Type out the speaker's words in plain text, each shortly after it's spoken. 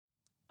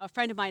a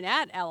friend of mine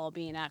at LL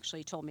Bean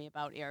actually told me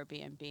about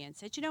Airbnb and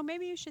said,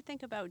 maybe you should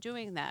think about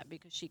doing that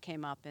because she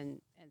came up and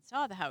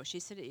saw the house. She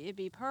said it'd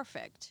be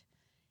perfect.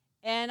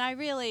 And I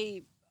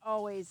really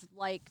always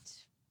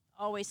liked,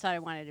 always thought I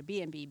wanted a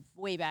B&B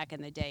way back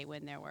in the day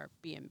when there were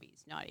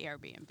B&Bs, not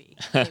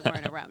Airbnb. They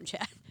weren't around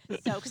yet.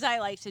 So, because I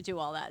like to do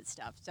all that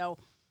stuff. So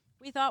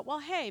we thought, well,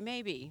 hey,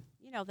 maybe,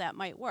 that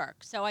might work.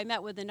 So I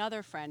met with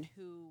another friend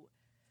who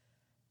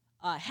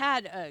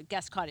had a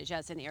guest cottage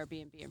as an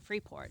Airbnb in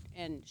Freeport.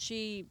 And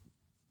she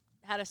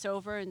had us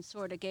over and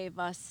sort of gave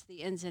us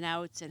the ins and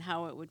outs and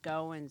how it would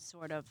go. And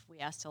sort of, we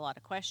asked a lot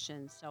of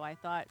questions. So I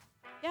thought,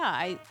 yeah,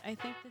 I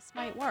think this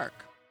might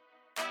work.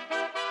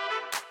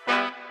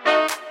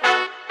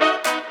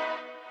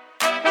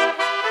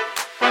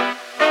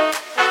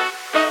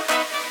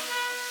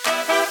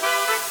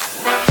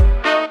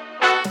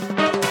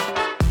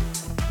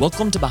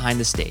 Welcome to Behind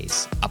the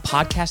Stays, a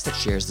podcast that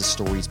shares the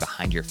stories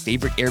behind your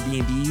favorite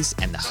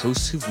Airbnbs and the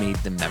hosts who've made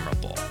them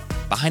memorable.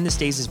 Behind the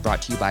Stays is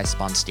brought to you by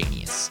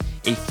Spontaneous,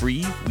 a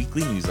free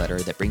weekly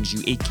newsletter that brings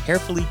you a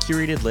carefully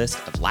curated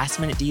list of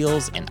last-minute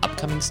deals and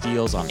upcoming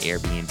steals on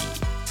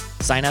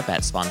Airbnb. Sign up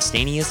at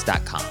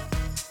spontaneous.com.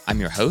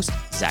 I'm your host,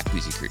 Zach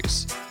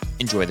Buzzi-Cruz.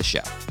 Enjoy the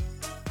show.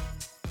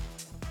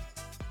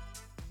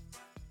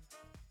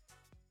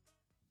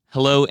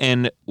 Hello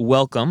and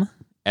welcome,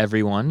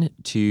 everyone,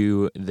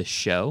 to the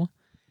show.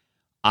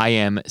 I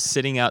am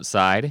sitting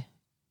outside.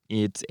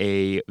 It's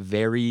a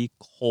very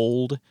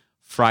cold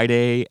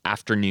Friday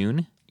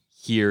afternoon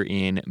here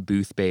in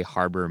Boothbay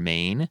Harbor,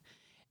 Maine,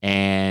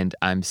 and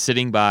I'm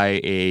sitting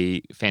by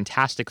a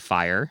fantastic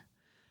fire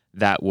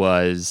that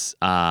was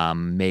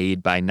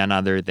made by none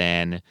other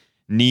than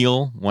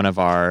Neil, one of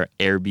our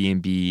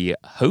Airbnb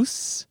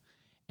hosts,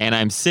 and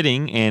I'm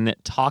sitting and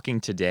talking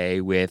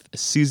today with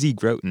Susie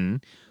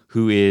Groton,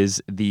 who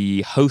is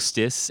the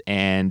hostess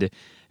and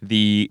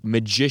the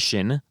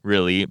magician,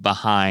 really,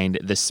 behind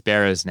the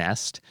Sparrow's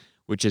Nest,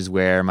 which is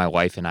where my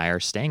wife and I are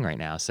staying right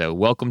now. So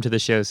welcome to the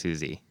show,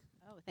 Susie.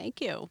 Oh,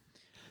 thank you.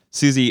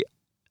 Susie,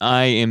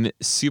 I am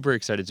super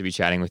excited to be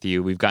chatting with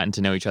you. We've gotten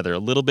to know each other a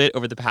little bit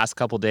over the past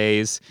couple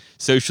days,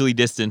 socially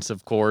distanced,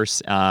 of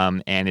course,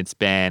 and it's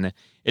been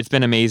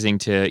amazing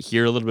to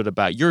hear a little bit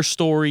about your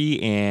story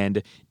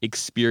and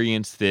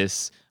experience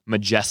this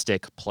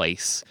majestic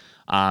place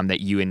that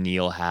you and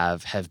Neil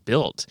have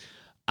built.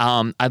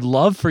 I'd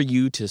love for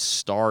you to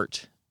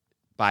start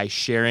by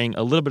sharing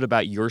a little bit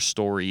about your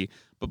story.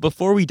 But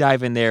before we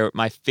dive in there,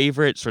 my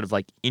favorite sort of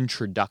like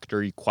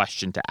introductory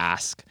question to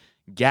ask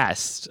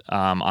guests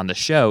on the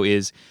show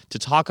is to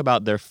talk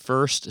about their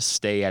first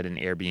stay at an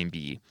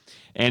Airbnb.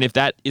 And if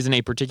that isn't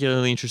a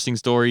particularly interesting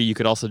story, you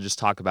could also just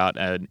talk about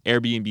an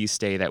Airbnb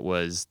stay that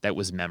was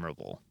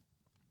memorable.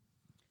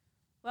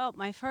 Well,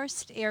 my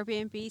first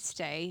Airbnb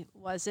stay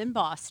was in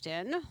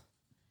Boston,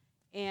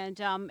 and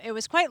it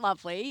was quite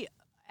lovely.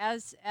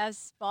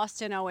 As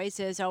Boston always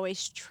is,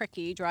 always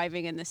tricky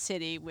driving in the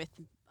city with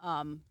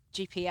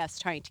GPS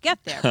trying to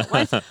get there.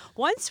 But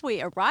once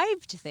we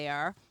arrived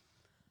there,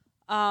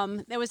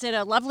 it was in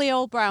a lovely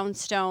old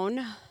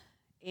brownstone,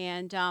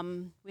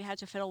 and we had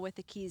to fiddle with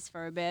the keys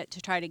for a bit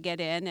to try to get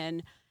in.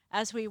 And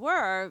as we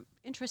were,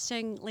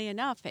 interestingly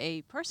enough,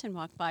 a person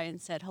walked by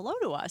and said hello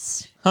to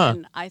us. Huh.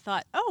 And I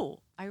thought, oh,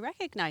 I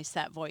recognize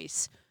that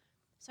voice.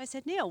 So I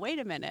said, Neil, wait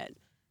a minute.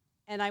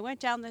 And I went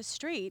down the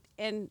street,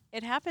 and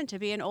it happened to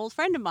be an old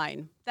friend of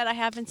mine that I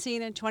haven't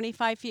seen in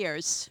 25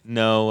 years.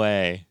 No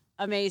way.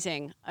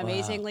 Amazing. Wow.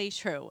 Amazingly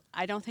true.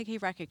 I don't think he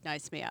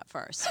recognized me at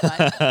first,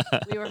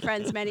 but we were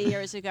friends many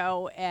years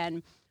ago,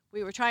 and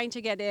we were trying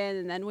to get in,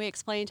 and then we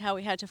explained how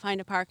we had to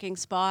find a parking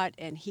spot,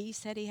 and he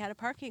said he had a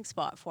parking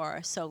spot for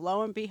us. So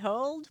lo and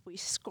behold, we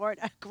scored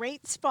a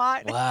great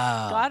spot,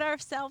 Wow. got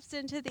ourselves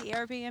into the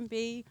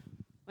Airbnb,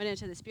 went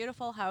into this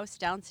beautiful house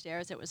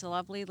downstairs. It was a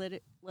lovely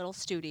little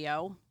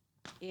studio,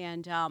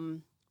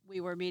 and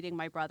we were meeting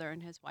my brother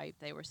and his wife.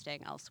 They were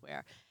staying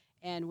elsewhere,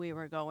 and we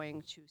were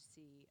going to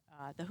see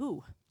The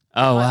Who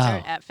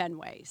concert at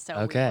Fenway. So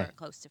Okay. we were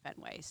close to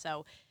Fenway.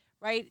 So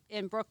right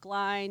in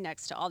Brookline,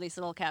 next to all these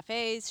little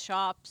cafes,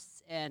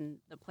 shops, and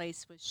the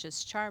place was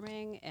just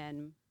charming,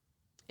 and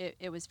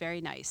it was very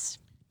nice.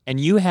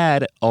 And you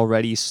had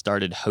already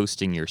started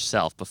hosting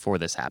yourself before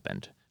this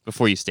happened,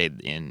 before you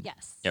stayed in.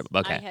 Yes. Yep,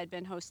 okay. I had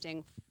been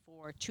hosting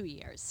for 2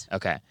 years.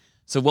 Okay.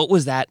 So what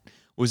was that?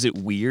 Was it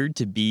weird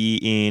to be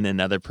in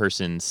another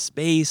person's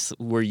space?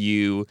 Were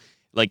you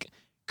like,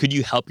 could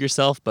you help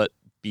yourself but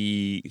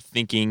be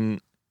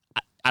thinking,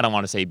 I don't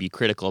want to say be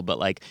critical, but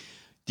like,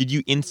 did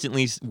you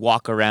instantly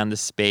walk around the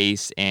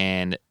space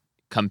and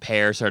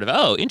compare sort of,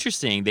 oh,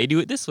 interesting, they do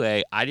it this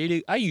way. I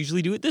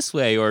usually do it this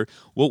way. Or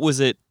what was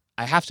it?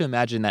 I have to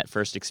imagine that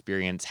first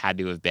experience had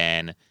to have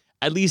been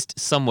at least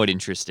somewhat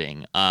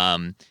interesting.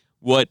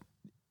 What,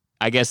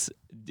 I guess,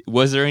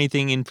 was there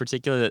anything in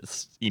particular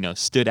that,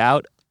 stood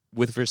out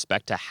with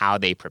respect to how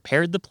they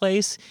prepared the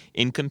place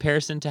in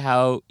comparison to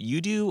how you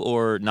do,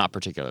 or not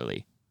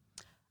particularly?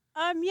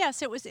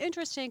 Yes, it was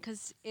interesting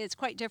because it's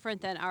quite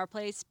different than our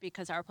place,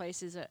 because our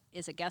place is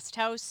a guest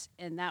house,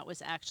 and that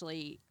was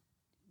actually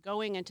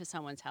going into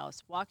someone's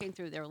house, walking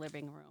through their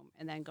living room,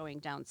 and then going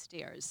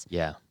downstairs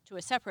Yeah. to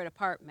a separate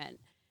apartment.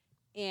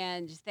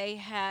 And they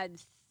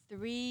had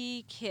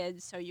 3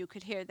 kids, so you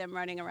could hear them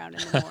running around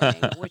in the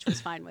morning, which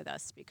was fine with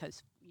us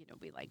because,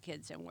 we like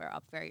kids and we're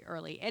up very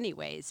early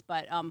anyways,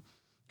 but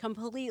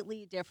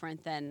completely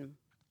different than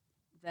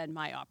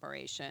my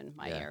operation,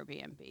 my Yeah.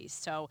 Airbnb.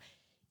 So,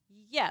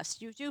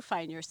 yes, you do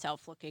find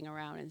yourself looking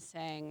around and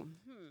saying,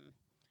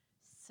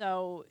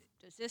 so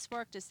does this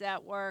work? Does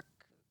that work?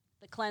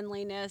 The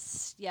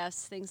cleanliness,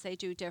 yes, things they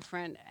do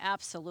different.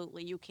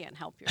 Absolutely, you can't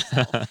help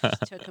yourself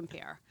to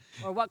compare.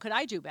 Or what could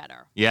I do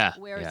better? Yeah.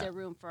 Where is Yeah. there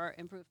room for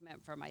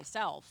improvement for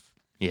myself?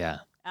 Yeah.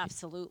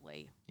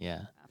 Absolutely.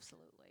 Yeah.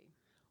 Absolutely.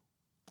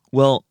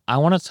 Well, I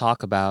want to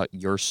talk about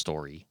your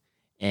story,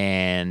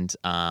 and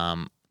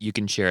you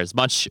can share as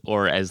much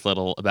or as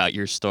little about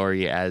your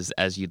story as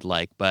you'd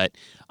like. But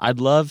I'd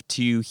love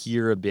to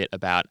hear a bit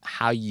about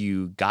how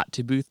you got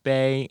to Booth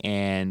Bay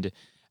and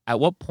at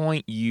what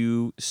point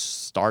you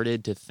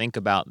started to think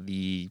about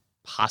the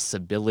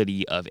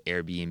possibility of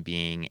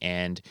Airbnb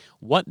and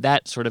what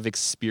that sort of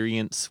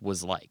experience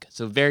was like.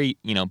 So very,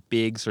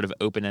 big sort of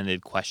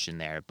open-ended question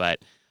there, but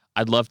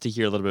I'd love to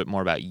hear a little bit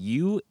more about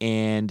you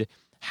and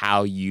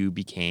how you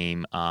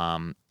became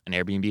an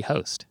Airbnb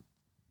host.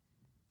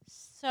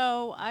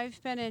 So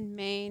I've been in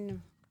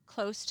Maine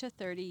close to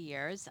 30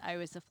 years. I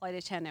was a flight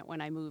attendant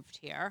when I moved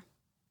here.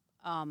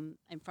 I'm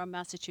from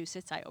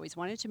Massachusetts. I always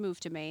wanted to move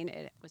to Maine.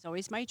 It was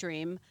always my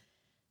dream.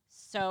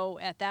 So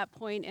at that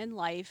point in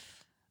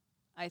life,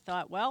 I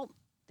thought, well,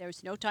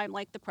 there's no time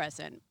like the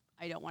present.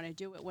 I don't want to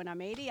do it when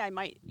I'm 80. I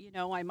might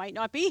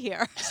not be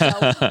here. So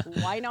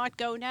why not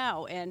go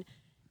now? And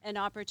an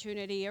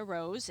opportunity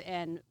arose,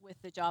 and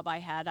with the job I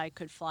had, I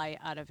could fly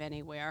out of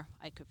anywhere.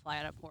 I could fly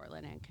out of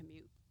Portland and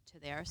commute to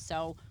there.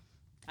 So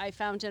I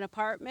found an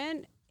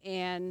apartment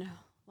and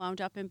wound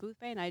up in Booth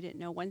Bay, and I didn't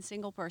know one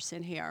single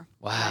person here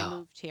when I Wow.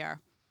 moved here.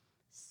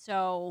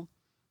 So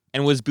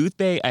And was Booth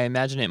Bay, I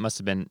imagine it must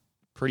have been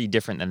pretty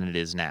different than it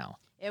is now.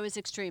 it was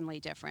extremely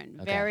different.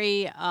 Okay.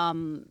 Very,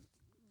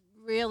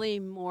 really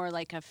more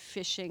like a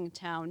fishing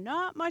town.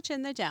 Not much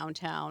in the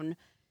downtown.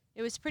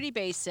 It was pretty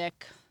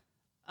basic,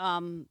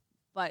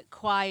 but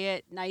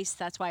quiet, nice.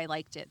 That's why I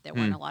liked it. There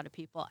weren't a lot of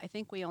people. I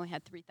think we only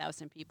had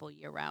 3,000 people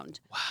year round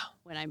Wow.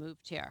 when I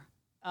moved here.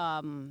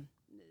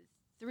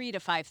 3 to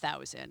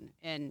 5,000,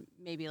 and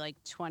maybe like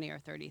 20 or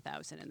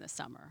 30,000 in the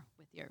summer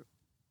with your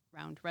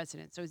round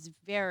residents. So it was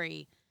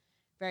very,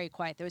 very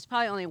quiet. There was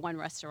probably only one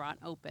restaurant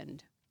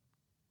open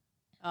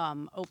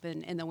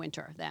in the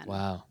winter then.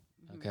 Wow.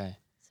 Okay.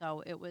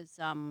 So it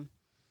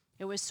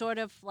was sort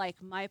of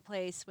like my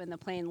place when the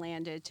plane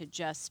landed to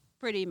just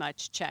pretty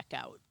much check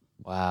out.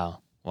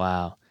 Wow.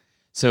 Wow.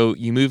 So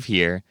you move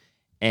here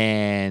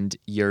and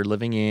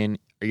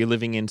are you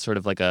living in sort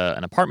of like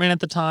an apartment at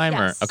the time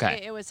Yes, or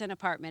okay. it was an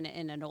apartment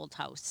in an old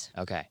house,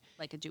 Okay.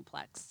 like a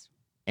duplex.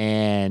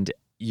 And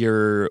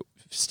you're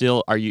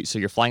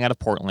flying out of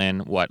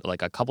Portland, what,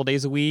 like a couple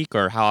days a week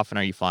or how often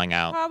are you flying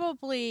out?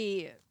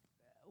 Probably,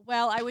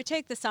 well, I would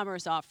take the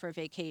summers off for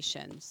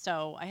vacation.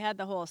 So I had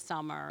the whole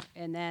summer,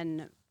 and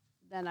then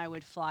I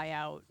would fly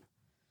out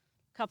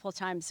a couple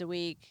times a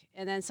week.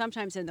 And then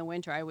sometimes in the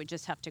winter, I would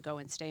just have to go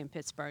and stay in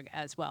Pittsburgh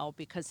as well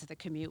because the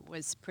commute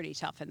was pretty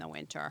tough in the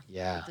winter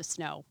Yeah. with the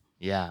snow.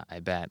 Yeah, I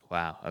bet.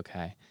 Wow.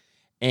 Okay.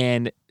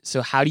 And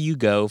so how do you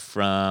go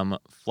from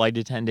flight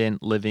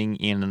attendant living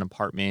in an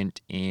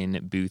apartment in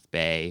Booth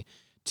Bay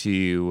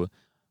to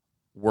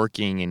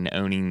working and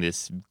owning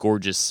this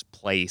gorgeous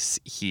place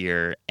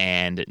here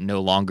and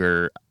no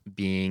longer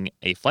being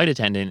a flight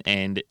attendant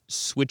and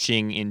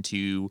switching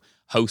into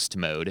host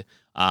mode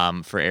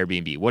for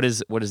Airbnb? What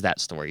is that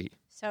story?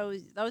 So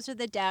those are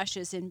the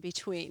dashes in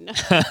between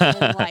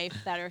in life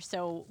that are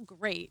so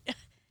great.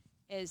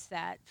 Is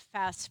that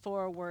fast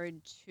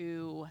forward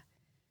to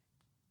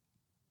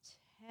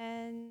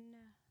 10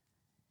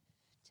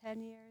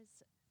 years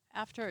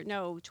after,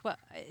 no, 12,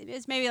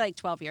 it's maybe like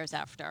 12 years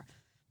after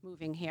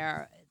moving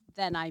here,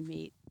 then I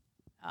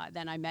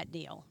met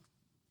Neil,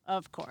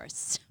 of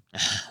course.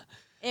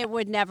 It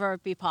would never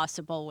be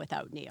possible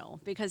without Neil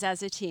because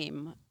as a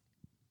team,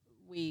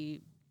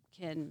 we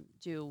can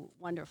do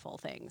wonderful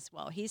things.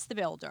 Well, he's the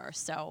builder,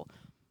 so.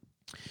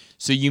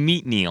 So you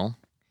meet Neil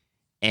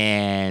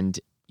and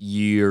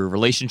your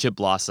relationship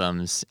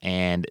blossoms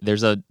and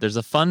there's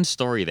a fun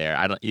story there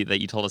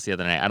that you told us the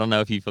other night. I don't know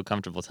if you feel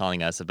comfortable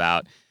telling us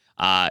about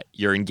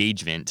your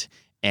engagement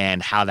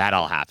and how that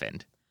all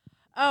happened.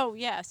 Oh,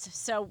 yes.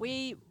 So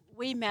we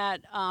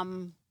met.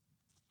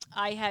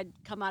 I had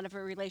come out of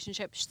a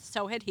relationship,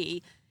 so had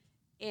he.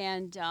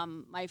 And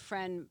my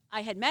friend,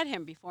 I had met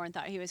him before and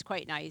thought he was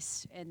quite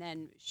nice. And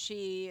then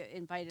she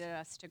invited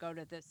us to go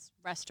to this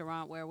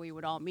restaurant where we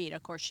would all meet.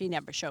 Of course, she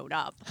never showed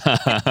up.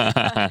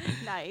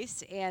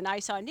 Nice. And I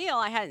saw Neil.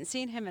 I hadn't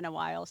seen him in a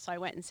while, so I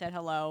went and said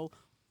hello.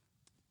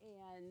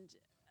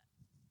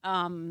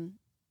 And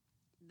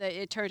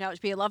it turned out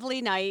to be a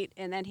lovely night.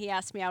 And then he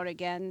asked me out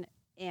again.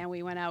 And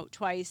we went out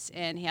twice,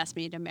 and he asked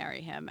me to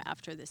marry him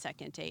after the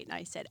second date. And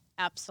I said,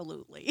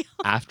 absolutely.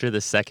 After the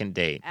second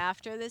date.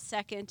 After the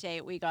second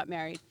date, we got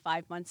married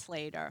 5 months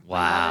later. My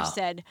Wow. mother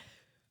said,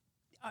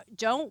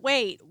 don't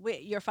wait.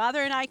 Your father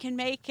and I can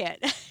make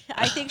it.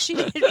 I think she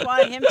didn't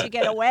want him to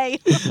get away.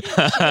 She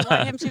didn't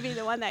want him to be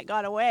the one that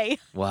got away.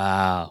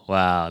 Wow.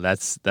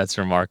 That's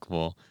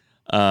remarkable.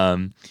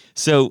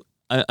 So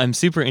I'm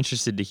super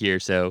interested to hear.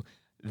 So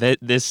that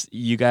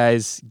you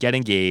guys get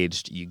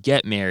engaged, you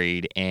get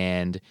married,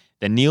 and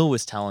then Neil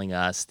was telling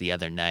us the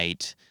other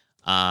night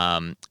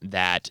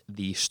that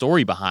the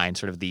story behind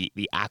sort of the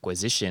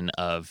acquisition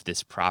of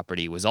this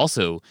property was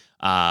also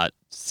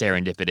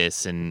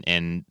serendipitous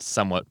and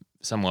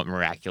somewhat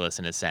miraculous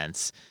in a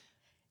sense.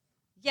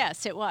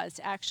 Yes, it was.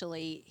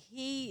 Actually,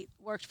 he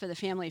worked for the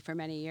family for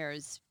many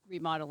years,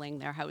 remodeling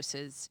their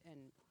houses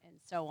and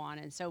so on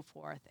and so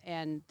forth.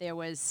 And there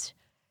was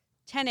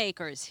 10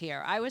 acres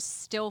here. I was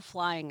still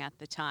flying at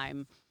the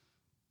time.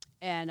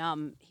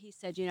 And he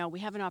said, we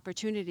have an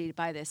opportunity to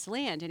buy this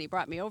land. And he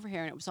brought me over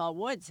here, and it was all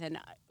woods. And,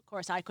 of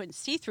course, I couldn't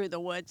see through the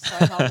woods. So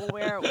I thought, well,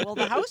 where will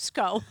the house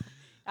go?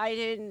 I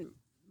didn't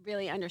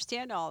really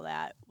understand all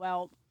that.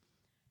 Well,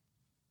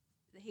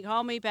 he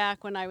called me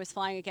back when I was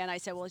flying again. I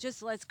said, well,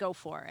 just let's go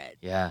for it.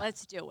 Yeah.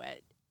 Let's do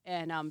it.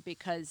 And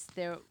because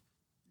there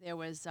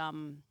was a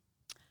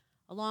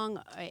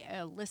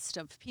list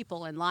of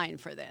people in line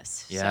for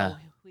this. Yeah. So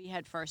we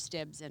had first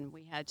dibs, and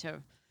we had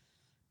to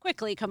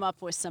quickly come up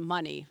with some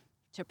money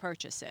to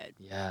purchase it.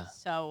 Yeah.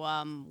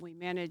 So we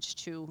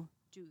managed to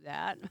do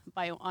that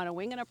on a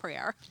wing and a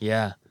prayer.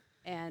 Yeah.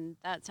 And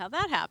that's how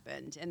that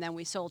happened. And then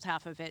we sold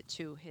half of it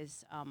to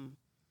his,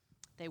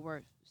 they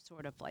were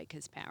sort of like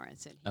his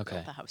parents, and he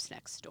built the house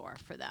next door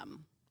for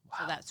them. Wow.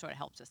 So that sort of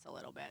helped us a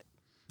little bit.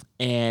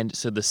 And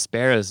so the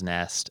Sparrow's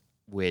Nest,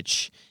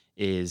 which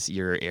is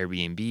your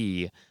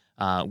Airbnb,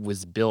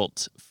 was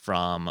built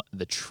from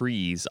the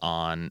trees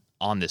on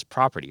this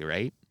property,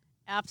 right?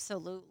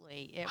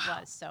 Absolutely, it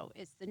was. So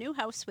it's the new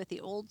house with the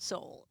old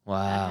soul.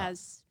 Wow. That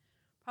has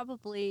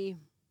probably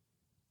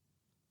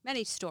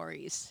many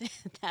stories,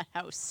 that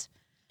house,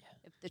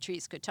 if the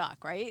trees could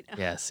talk, right?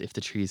 Yes, if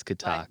the trees could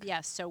talk. But,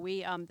 yes, so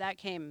we that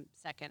came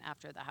second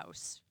after the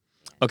house.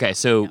 And, okay,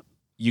 so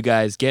you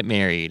guys get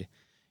married,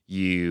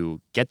 you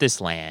get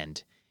this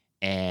land,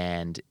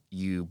 and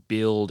you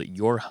build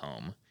your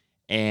home.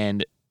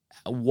 And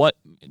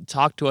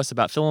talk to us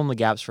about, fill in the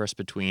gaps for us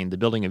between the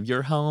building of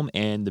your home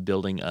and the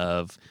building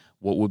of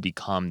what would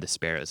become the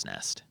Sparrow's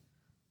Nest.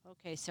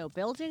 Okay, so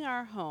building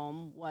our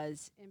home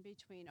was in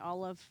between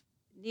all of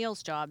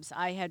Neil's jobs.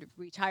 I had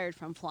retired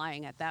from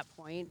flying at that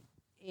point,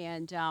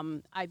 and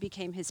I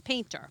became his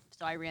painter.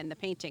 So I ran the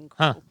painting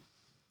crew. Huh.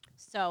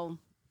 So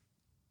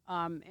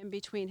in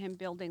between him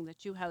building the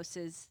two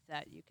houses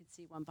that you could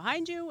see, one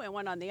behind you and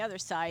one on the other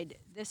side,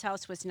 our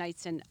house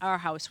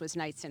was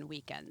nights and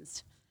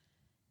weekends.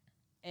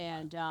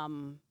 And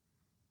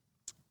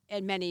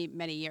many,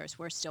 many years,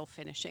 we're still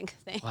finishing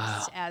things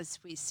as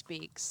we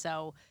speak.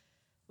 So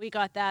we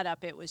got that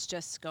up. It was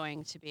just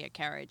going to be a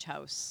carriage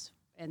house,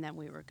 and then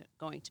we were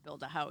going to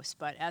build a house.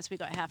 But as we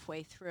got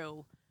halfway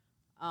through,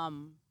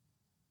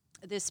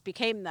 this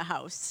became the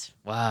house.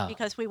 Wow.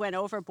 Because we went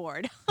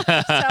overboard. We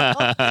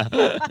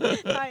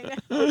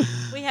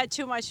had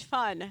too much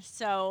fun.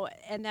 So,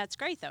 and that's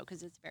great, though,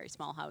 because it's a very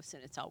small house,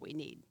 and it's all we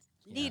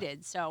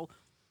needed. So,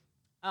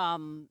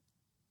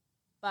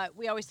 but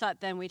we always thought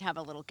then we'd have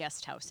a little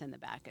guest house in the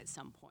back at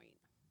some point.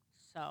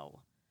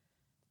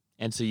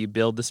 And so you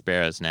build the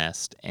Sparrow's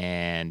Nest,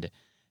 and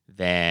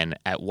then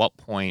at what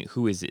point,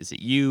 who is it? Is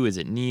it you? Is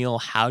it Neil?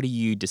 How do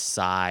you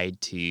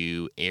decide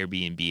to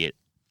Airbnb it,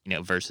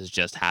 versus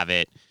just have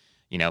it,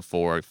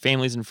 for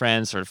families and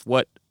friends? Sort of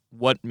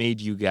what made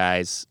you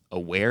guys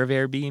aware of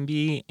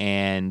Airbnb,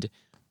 and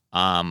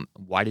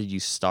why did you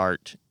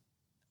start,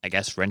 I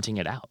guess, renting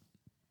it out?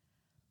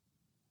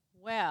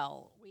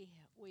 Well, we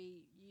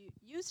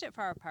used it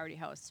for our party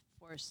house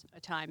for a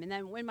time, and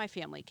then when my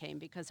family came,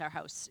 because our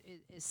house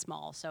is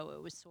small, so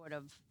it was sort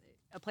of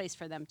a place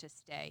for them to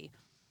stay.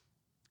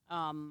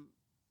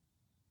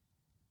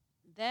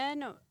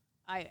 Then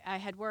I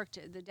had worked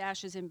the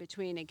dashes in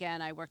between.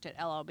 Again, I worked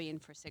at LL Bean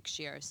for 6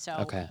 years,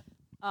 so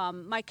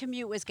my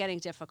commute was getting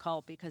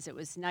difficult because it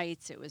was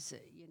nights, it was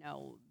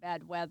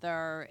bad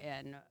weather,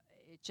 and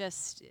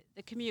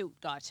the commute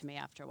got to me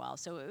after a while.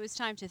 So it was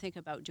time to think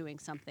about doing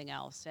something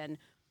else. And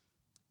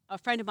a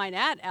friend of mine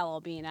at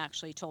LL Bean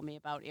actually told me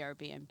about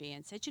Airbnb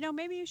and said,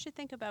 maybe you should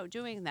think about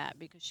doing that,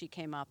 because she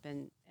came up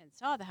and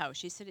saw the house.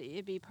 She said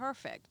it'd be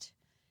perfect.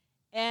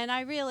 And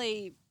I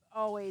really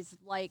always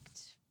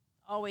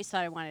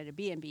thought I wanted a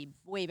B&B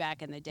way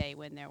back in the day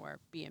when there were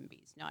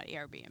B&Bs, not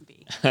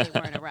Airbnb. They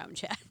weren't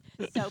around yet.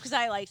 So, because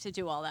I like to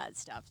do all that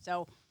stuff.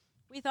 So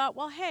we thought,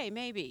 well, hey,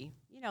 maybe,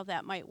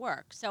 that might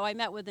work. So I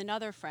met with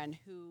another friend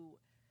who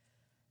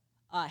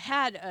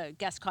had a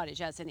guest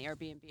cottage as an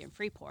Airbnb in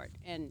Freeport,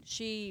 and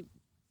she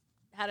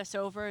had us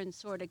over and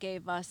sort of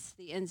gave us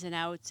the ins and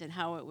outs and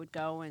how it would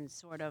go, and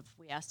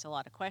we asked a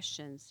lot of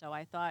questions. So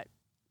I thought,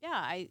 yeah,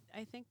 I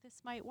think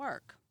this might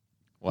work.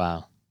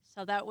 Wow.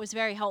 So that was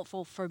very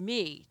helpful for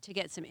me to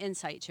get some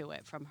insight to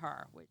it from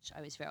her, which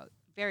I was very,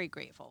 very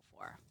grateful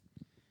for.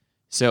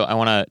 So I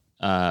want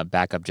to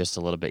back up just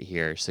a little bit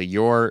here. So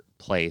your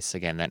place,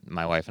 again, that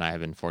my wife and I have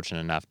been fortunate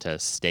enough to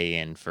stay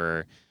in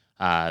for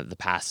the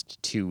past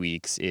 2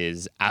 weeks,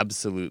 is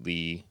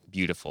absolutely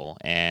beautiful,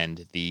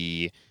 and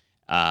the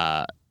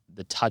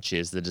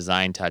touches, the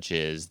design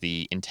touches,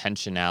 the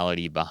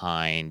intentionality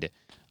behind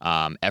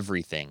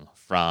everything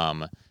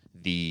from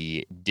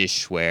the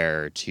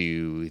dishware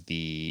to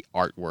the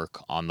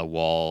artwork on the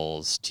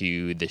walls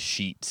to the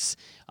sheets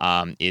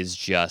is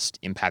just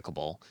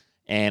impeccable.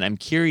 And I'm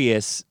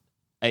curious,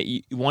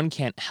 one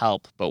can't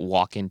help but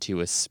walk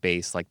into a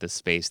space like the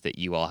space that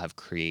you all have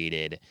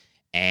created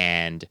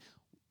and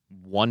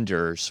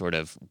wonder sort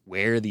of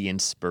where the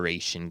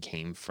inspiration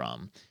came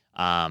from.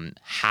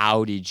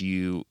 How did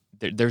you,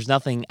 there's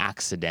nothing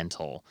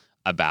accidental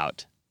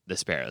about the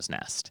Sparrow's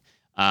Nest.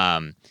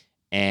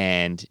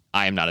 And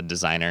I am not a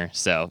designer,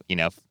 so,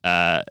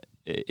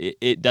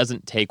 it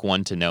doesn't take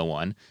one to know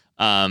one.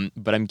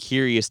 But I'm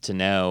curious to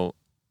know,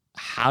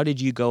 how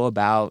did you go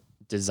about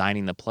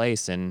designing the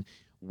place, and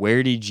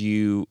where did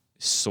you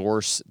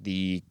source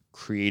the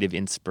creative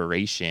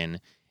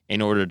inspiration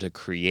in order to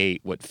create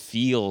what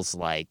feels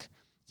like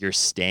you're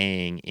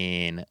staying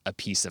in a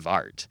piece of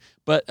art,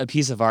 but a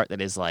piece of art that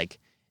is like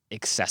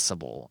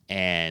accessible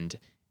and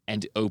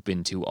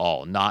open to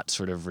all, not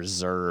sort of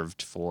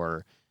reserved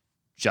for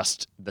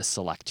just the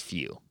select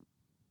few?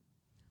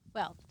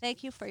 Well,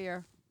 thank you for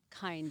your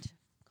kind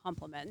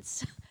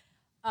compliments.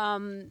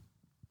 Um,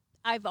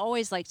 I've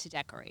always liked to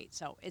decorate,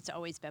 so it's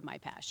always been my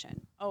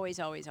passion.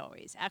 Always, always,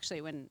 always. Actually,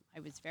 when I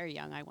was very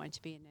young, I wanted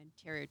to be an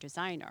interior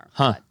designer,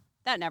 Huh. but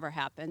that never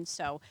happened,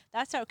 so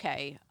that's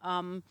okay.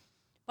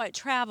 But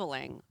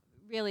traveling,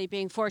 really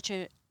being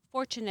fortunate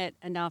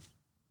enough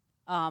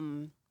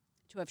to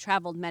have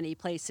traveled many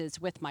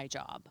places with my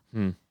job,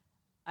 Hmm.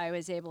 I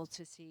was able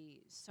to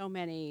see so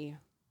many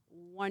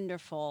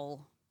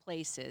wonderful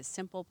places,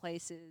 simple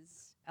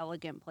places,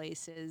 elegant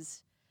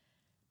places.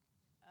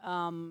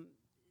 Um,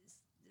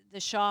 the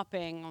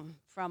shopping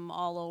from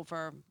all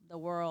over the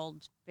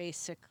world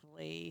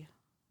basically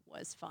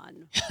was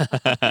fun.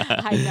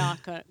 I'm not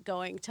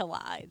going to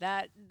lie.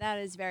 That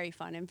is very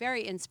fun and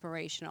very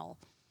inspirational.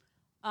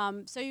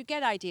 So you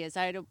get ideas.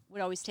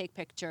 Would always take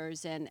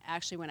pictures, and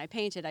actually, when I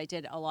painted, I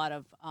did a lot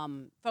of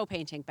faux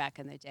painting back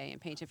in the day and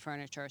painted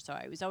furniture. So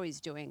I was always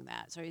doing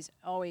that. So I was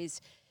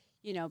always,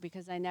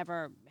 because I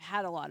never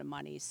had a lot of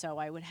money, so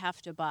I would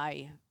have to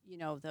buy,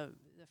 the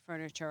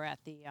furniture at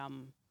the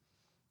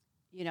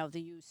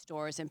used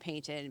stores and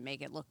paint it and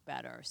make it look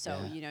better.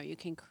 So Yeah. you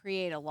can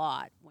create a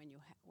lot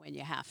when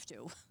you have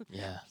to.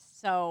 Yeah.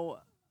 So.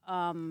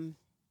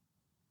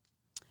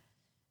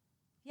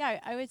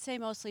 Yeah, I would say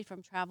mostly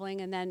from traveling,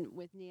 and then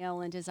with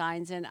Neil and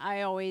designs. And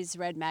I always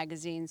read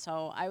magazines,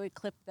 so I would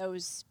clip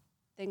those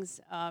things,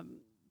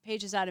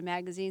 pages out of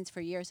magazines for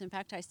years. In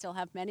fact, I still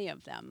have many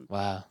of them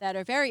Wow. that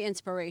are very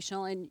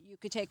inspirational, and you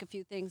could take a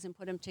few things and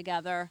put them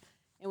together.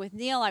 And with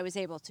Neil, I was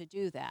able to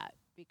do that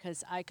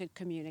because I could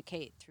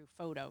communicate through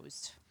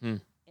photos, Hmm.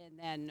 and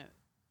then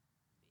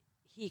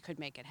he could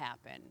make it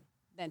happen.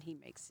 Then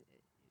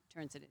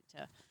turns it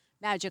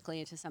magically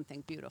into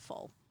something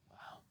beautiful.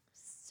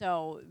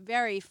 So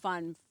very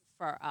fun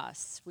for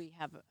us. We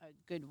have a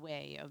good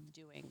way of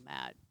doing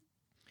that.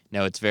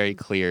 No, it's very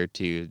clear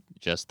to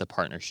just the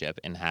partnership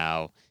and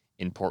how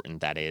important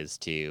that is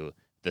to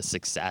the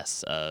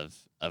success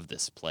of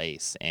this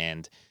place.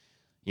 And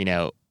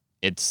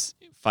it's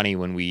funny,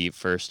 when we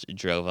first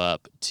drove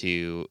up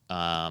to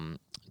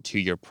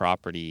your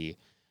property,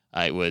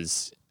 it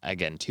was,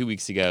 again, 2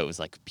 weeks ago. It was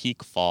like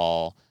peak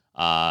fall.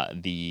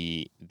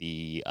 The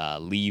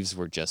leaves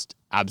were just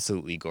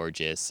absolutely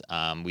gorgeous.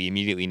 We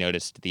immediately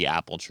noticed the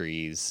apple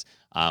trees,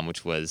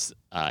 which was,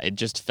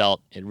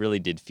 it really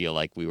did feel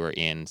like we were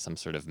in some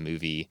sort of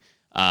movie,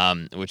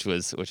 which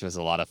was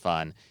a lot of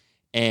fun.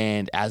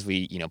 And as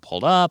we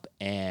pulled up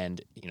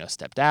and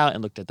stepped out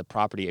and looked at the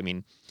property, I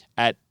mean,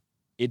 at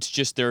it's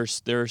just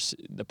there's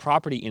the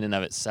property in and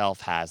of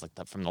itself has, like,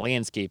 from the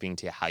landscaping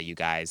to how you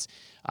guys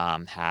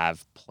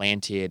have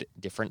planted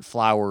different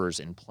flowers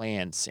and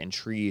plants and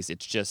trees.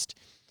 It's just,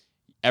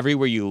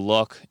 everywhere you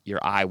look, your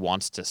eye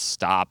wants to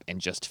stop and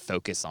just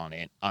focus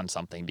on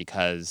something,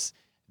 because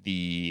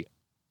the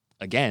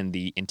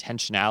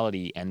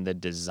intentionality and the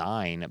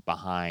design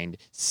behind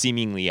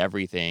seemingly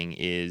everything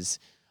is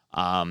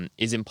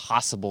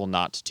impossible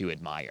not to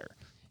admire.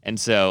 And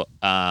so,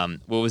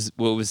 what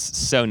was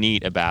so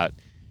neat about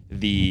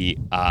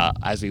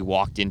as we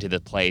walked into the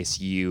place,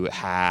 you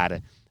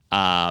had,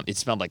 it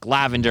smelled like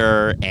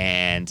lavender,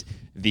 and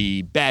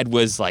the bed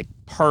was like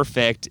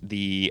perfect.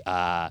 The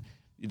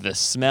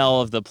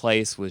smell of the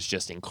place was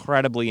just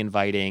incredibly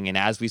inviting. And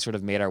as we sort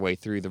of made our way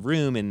through the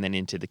room and then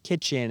into the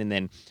kitchen and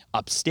then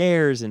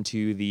upstairs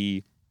into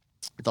the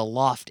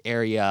loft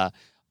area,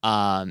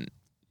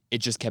 it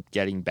just kept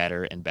getting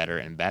better and better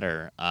and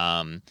better.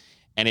 And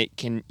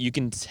you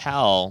can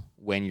tell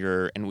when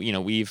you're, and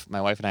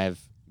my wife and I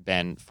have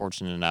been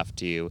fortunate enough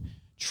to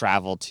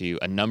travel to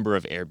a number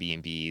of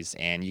Airbnbs,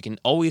 and you can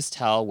always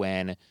tell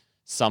when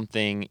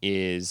something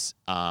is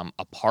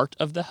a part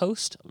of the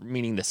host,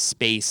 meaning the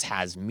space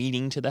has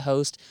meaning to the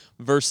host,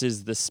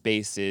 versus the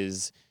space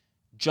is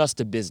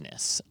just a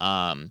business.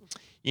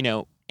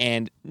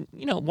 And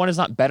one is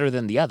not better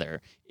than the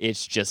other.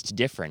 It's just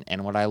different.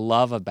 And what I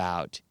love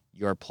about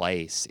your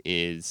place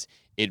is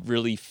it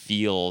really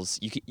feels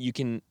you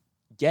can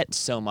get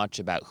so much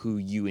about who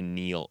you and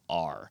Neil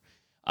are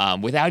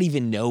without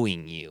even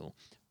knowing you,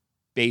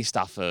 based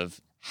off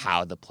of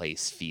how the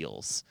place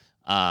feels.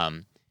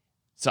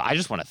 So I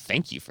just want to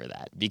thank you for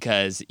that,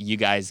 because you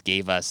guys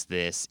gave us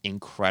this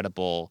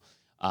incredible,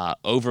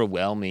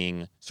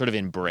 overwhelming sort of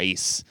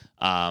embrace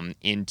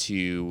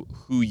into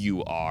who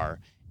you are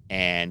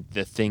and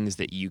the things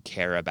that you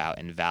care about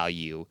and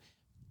value,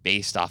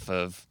 based off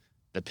of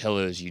the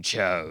pillows you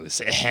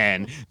chose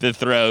and the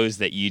throws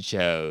that you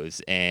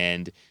chose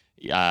and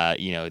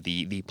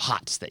the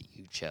pots that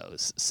you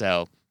chose.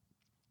 So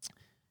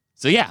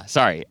yeah,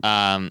 sorry.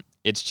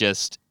 It's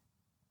just,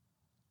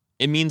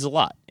 it means a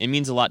lot. It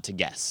means a lot to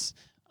guests.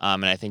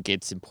 And I think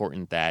it's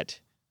important that,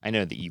 I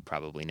know that you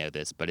probably know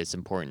this, but it's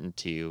important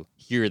to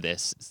hear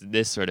this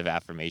sort of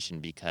affirmation,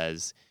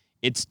 because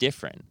it's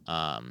different.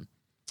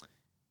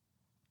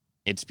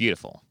 It's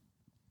beautiful.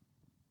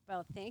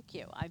 Well, thank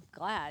you. I'm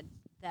glad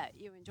that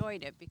you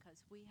enjoyed it,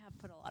 because we have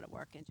put a lot of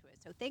work into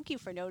it. So thank you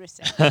for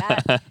noticing.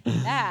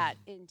 That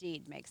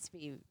indeed makes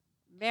me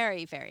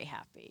very, very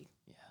happy.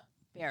 Yeah.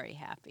 Very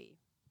happy.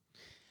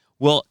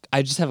 Well,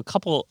 I just have a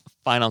couple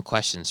final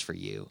questions for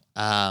you.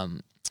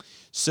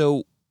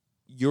 So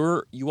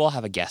you all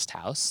have a guest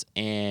house,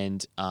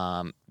 and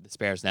the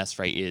Sparrow's Nest,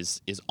 right,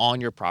 is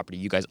on your property.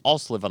 You guys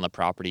also live on the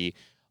property.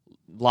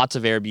 Lots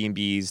of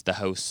Airbnbs, the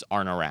hosts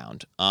aren't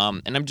around.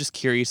 And I'm just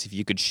curious if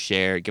you could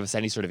give us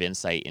any sort of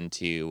insight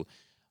into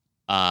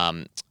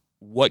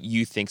what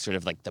you think sort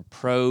of like the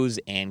pros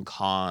and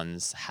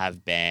cons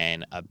have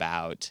been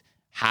about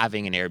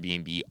having an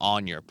Airbnb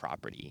on your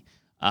property.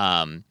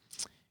 I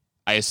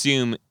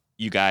assume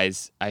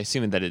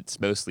that it's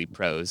mostly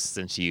pros,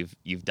 since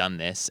you've done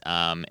this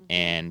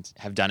and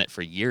have done it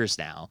for years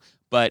now.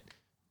 But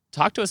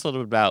talk to us a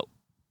little bit about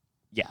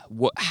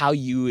how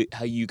you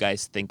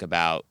guys think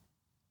about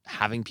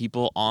having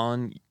people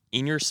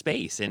in your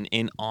space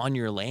and on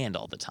your land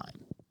all the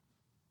time.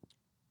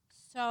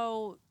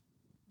 So,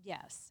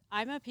 yes,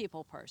 I'm a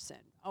people person.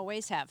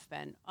 Always have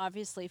been.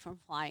 Obviously, from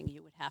flying,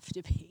 you would have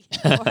to be,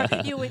 or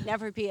you would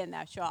never be in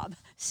that job.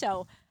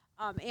 So,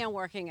 and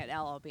working at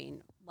LL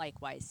Bean,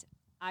 likewise,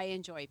 I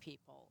enjoy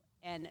people.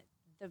 And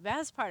the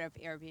best part of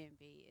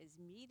Airbnb is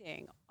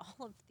meeting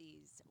all of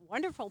these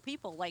wonderful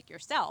people like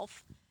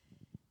yourself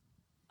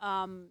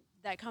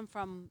that come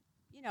from,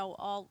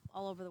 all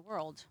over the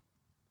world.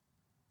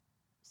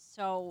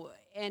 So,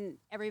 and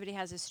everybody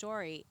has a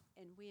story,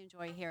 and we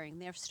enjoy hearing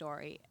their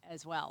story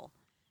as well.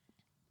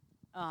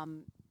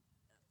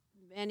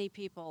 Many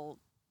people,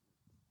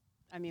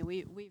 I mean,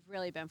 we've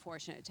really been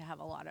fortunate to have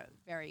a lot of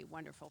very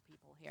wonderful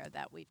people here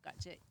that we've got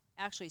to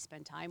actually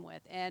spend time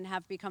with and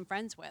have become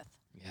friends with.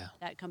 Yeah.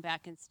 That come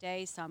back and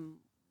stay. Some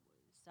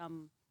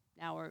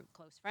now are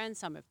close friends.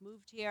 Some have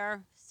moved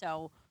here.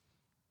 So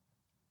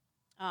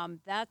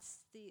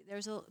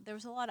there's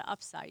a lot of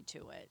upside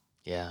to it.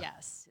 Yeah.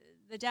 Yes.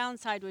 The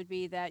downside would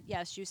be that,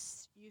 yes, you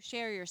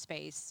share your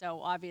space. So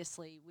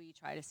obviously we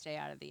try to stay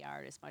out of the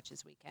yard as much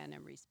as we can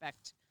and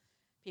respect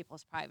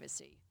people's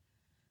privacy.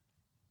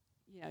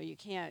 You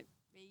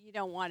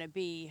don't want to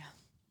be,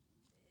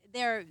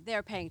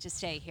 they're paying to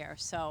stay here.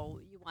 So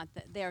you want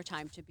their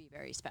time to be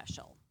very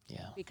special.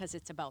 Yeah. Because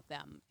it's about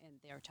them and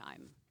their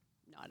time,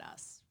 not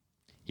us.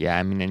 Yeah.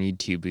 I mean, and you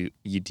two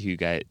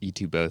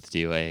both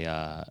do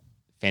a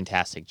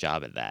fantastic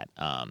job at that.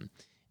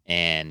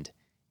 And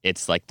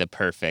it's like the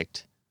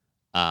perfect,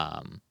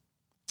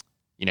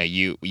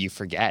 you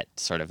forget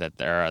sort of that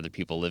there are other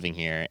people living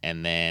here,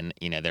 and then,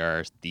 there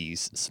are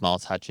these small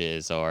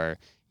touches, or,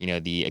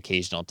 the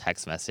occasional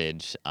text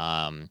message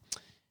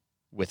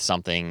with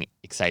something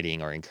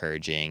exciting or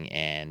encouraging.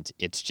 And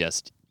it's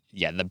just,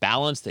 the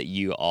balance that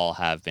you all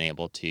have been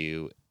able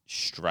to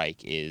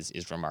strike is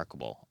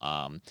remarkable.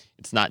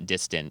 It's not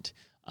distant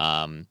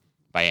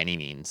by any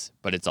means,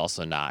 but it's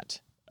also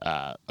not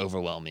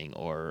overwhelming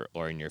or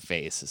in your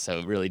face. So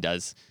it really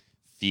does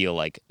feel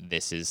like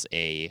this is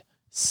a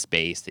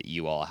space that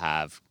you all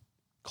have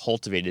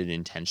cultivated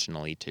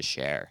intentionally to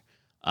share,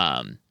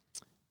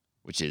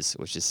 which is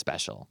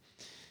special.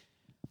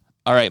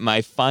 All right,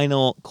 my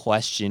final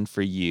question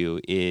for you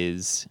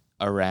is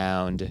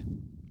around.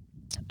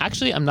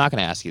 Actually, I'm not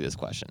going to ask you this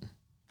question,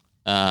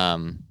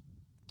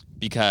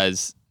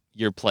 because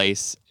your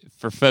place,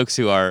 for folks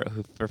who are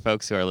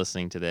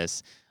listening to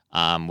this.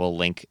 We'll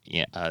link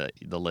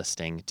the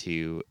listing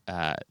to.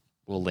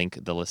 We'll link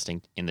the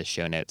listing in the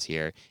show notes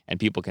here, and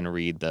people can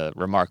read the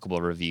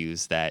remarkable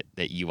reviews that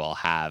you all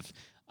have,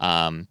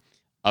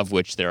 of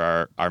which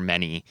there are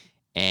many.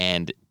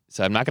 And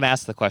so I'm not going to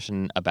ask the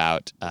question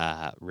about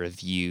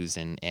reviews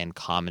and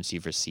comments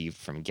you've received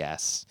from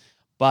guests,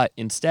 but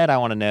instead I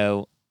want to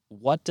know,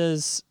 what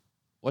does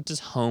what does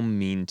home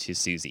mean to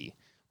Susie?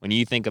 When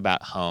you think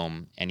about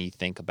home and you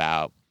think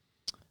about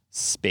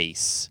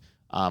space,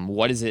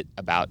 what is it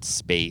about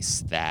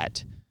space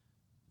that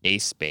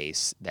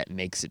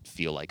makes it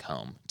feel like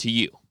home to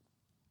you?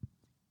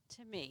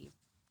 To me,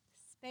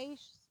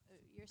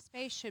 your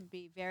space should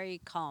be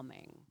very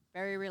calming,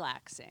 very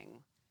relaxing.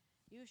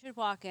 You should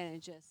walk in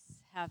and just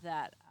have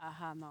that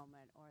aha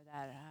moment or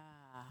that,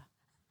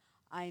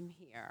 I'm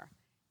here.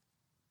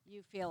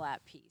 You feel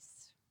at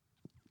peace.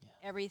 Yeah.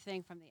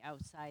 Everything from the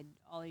outside,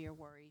 all your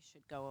worries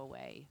should go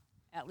away,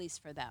 at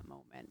least for that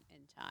moment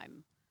in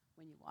time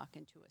when you walk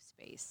into a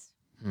space.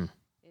 Hmm.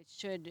 It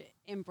should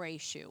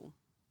embrace you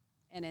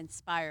and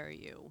inspire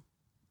you.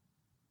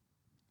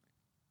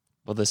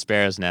 Well, the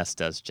Sparrow's Nest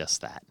does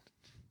just that.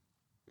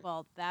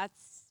 Well,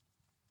 that's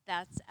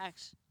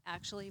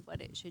actually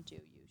what it should do.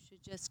 You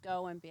should just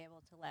go and be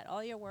able to let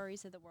all your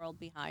worries of the world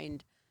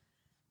behind,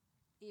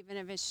 even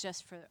if it's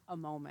just for a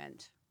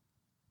moment.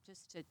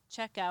 Just to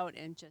check out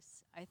and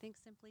just, I think,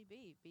 simply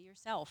be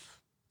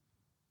yourself.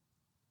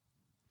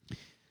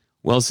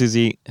 Well,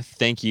 Susie,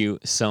 thank you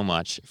so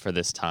much for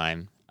this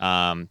time.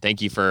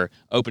 Thank you for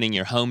opening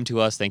your home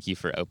to us. Thank you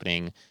for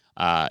opening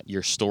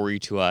your story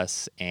to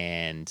us.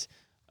 And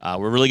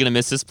we're really going to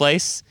miss this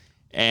place.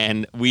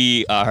 And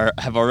we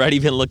have already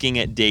been looking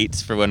at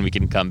dates for when we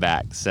can come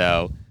back.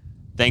 So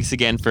thanks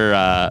again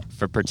for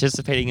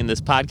participating in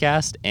this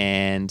podcast.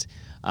 And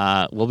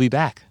we'll be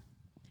back.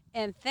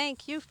 And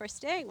thank you for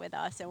staying with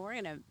us. And we're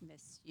going to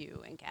miss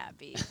you and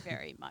Gabby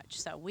very much.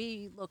 So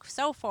we look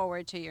so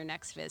forward to your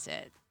next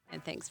visit.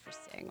 And thanks for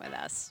staying with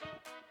us.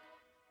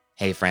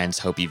 Hey friends,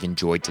 hope you've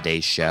enjoyed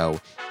today's show.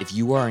 If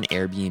you are an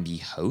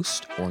Airbnb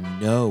host or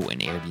know an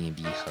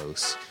Airbnb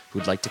host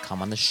who'd like to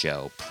come on the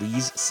show,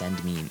 please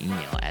send me an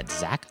email at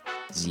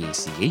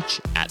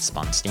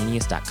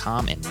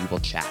zach@spontaneous.com and we will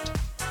chat.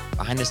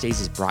 Behind the Stays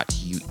is brought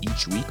to you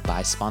each week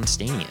by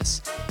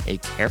Spontaneous, a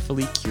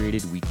carefully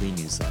curated weekly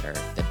newsletter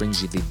that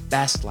brings you the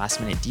best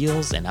last-minute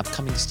deals and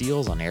upcoming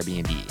steals on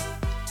Airbnb.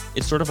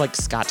 It's sort of like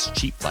Scott's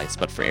Cheap Flights,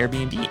 but for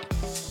Airbnb.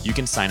 You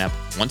can sign up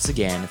once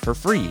again for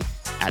free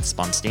at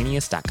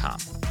spontaneous.com.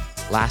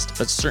 Last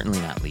but certainly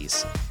not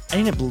least, I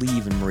didn't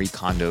believe in Marie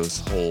Kondo's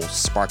whole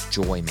spark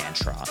joy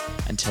mantra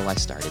until I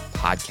started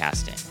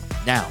podcasting.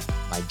 Now,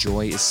 my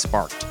joy is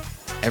sparked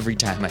every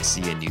time I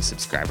see a new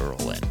subscriber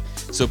roll in.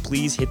 So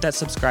please hit that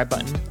subscribe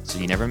button so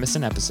you never miss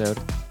an episode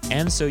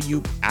and so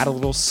you add a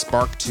little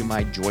spark to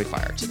my joy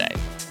fire today.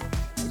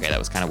 Okay, that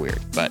was kind of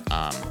weird, but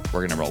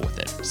we're going to roll with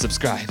it.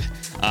 Subscribe,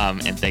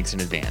 and thanks in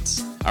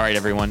advance. All right,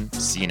 everyone,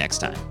 see you next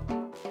time.